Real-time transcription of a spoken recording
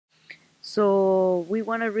So we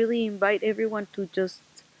want to really invite everyone to just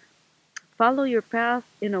follow your path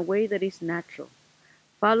in a way that is natural.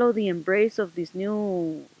 Follow the embrace of this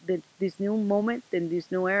new moment and this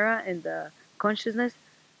new era and the consciousness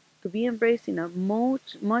to be embraced in a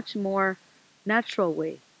much more natural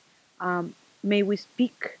way. Um, may we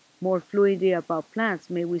speak more fluidly about plants.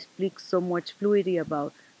 May we speak so much fluidity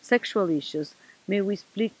about sexual issues. May we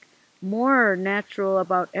speak more natural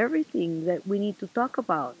about everything that we need to talk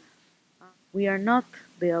about. We are not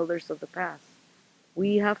the elders of the past.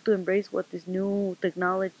 We have to embrace what this new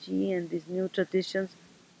technology and these new traditions.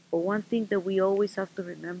 But one thing that we always have to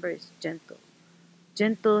remember is gentle.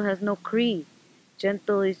 Gentle has no creed.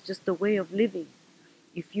 Gentle is just a way of living.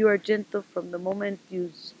 If you are gentle from the moment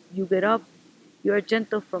you get up, you are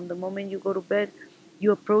gentle from the moment you go to bed,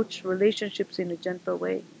 you approach relationships in a gentle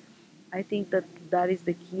way. I think that that is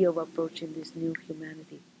the key of approaching this new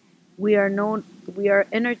humanity. We are known, we are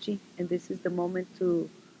energy, and this is the moment to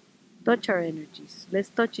touch our energies. Let's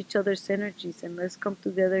touch each other's energies and let's come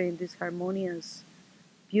together in this harmonious,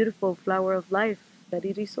 beautiful flower of life that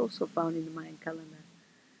it is also found in the Mayan calendar.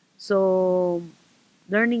 So,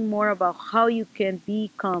 learning more about how you can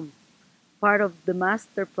become part of the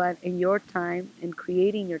master plan in your time and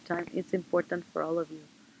creating your time, it's important for all of you.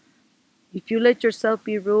 If you let yourself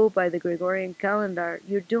be ruled by the Gregorian calendar,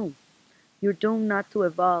 you're doomed. You're doomed not to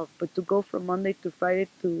evolve, but to go from Monday to Friday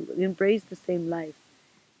to embrace the same life.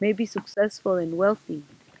 Maybe successful and wealthy,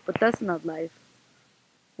 but that's not life.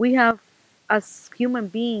 We have, as human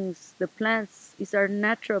beings, the plants is our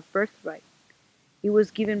natural birthright. It was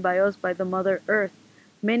given by us by the Mother Earth.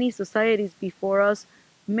 Many societies before us,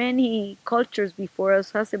 many cultures before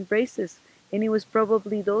us has embraced this, and it was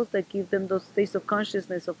probably those that give them those states of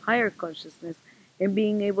consciousness, of higher consciousness, and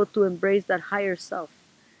being able to embrace that higher self.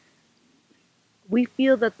 We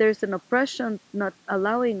feel that there's an oppression not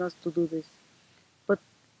allowing us to do this. But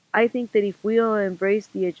I think that if we all embrace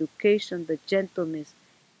the education, the gentleness,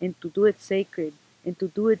 and to do it sacred, and to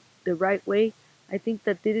do it the right way, I think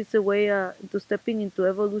that this is a way to stepping into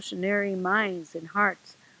evolutionary minds and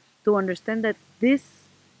hearts to understand that this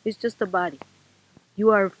is just a body. You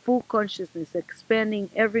are full consciousness, expanding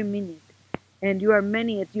every minute, and you are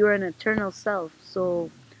many. You are an eternal self.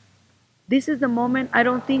 So this is the moment. I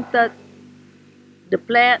don't think that the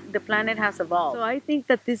planet has evolved. So I think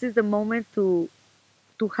that this is the moment to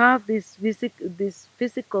have this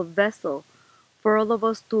physical vessel for all of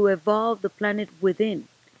us to evolve the planet within.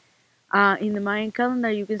 In the Mayan calendar,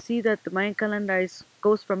 you can see that the Mayan calendar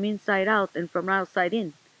goes from inside out and from outside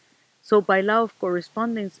in. So by law of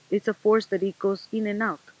correspondence, it's a force that it goes in and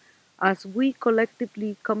out. As we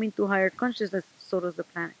collectively come into higher consciousness, so does the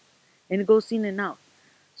planet, and it goes in and out.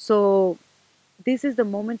 So this is the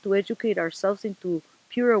moment to educate ourselves into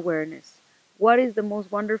pure awareness. What is the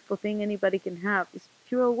most wonderful thing anybody can have is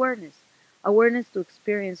pure awareness. Awareness to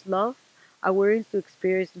experience love, awareness to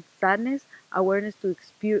experience sadness, awareness to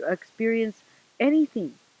experience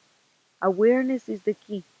anything. Awareness is the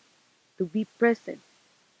key to be present.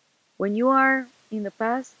 When you are in the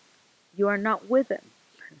past, you are not with them.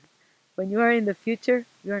 When you are in the future,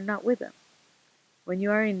 you are not with them. When you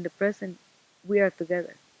are in the present, we are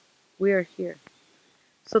together. We are here.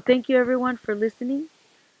 So thank you everyone for listening.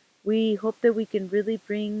 We hope that we can really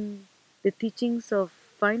bring the teachings of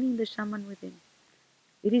finding the shaman within.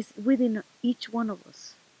 It is within each one of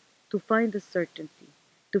us to find the certainty,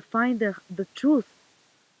 to find the truth.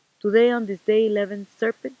 Today, on this day 11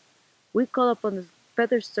 serpent, we call upon the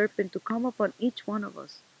feather serpent to come upon each one of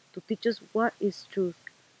us to teach us what is truth.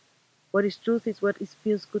 What is truth is what is,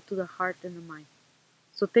 feels good to the heart and the mind.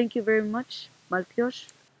 So thank you very much, Maltiosh.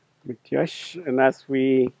 Matyosh, and as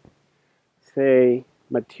we say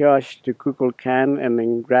Matyosh to Kukulkan, and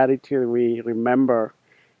in gratitude we remember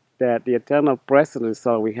that the eternal present is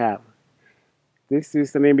all we have. This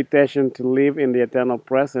is an invitation to live in the eternal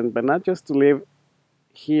present, but not just to live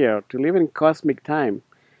here, to live in cosmic time.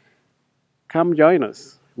 Come join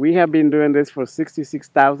us. We have been doing this for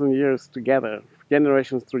 66,000 years together,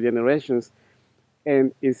 generations through generations,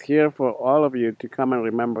 and it's here for all of you to come and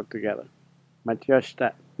remember together. Matyosh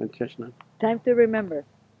Matyoshna. Time to remember,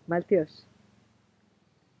 Maltiosh.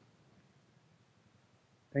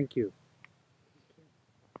 Thank you.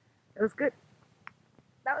 That was good.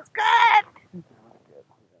 That was good.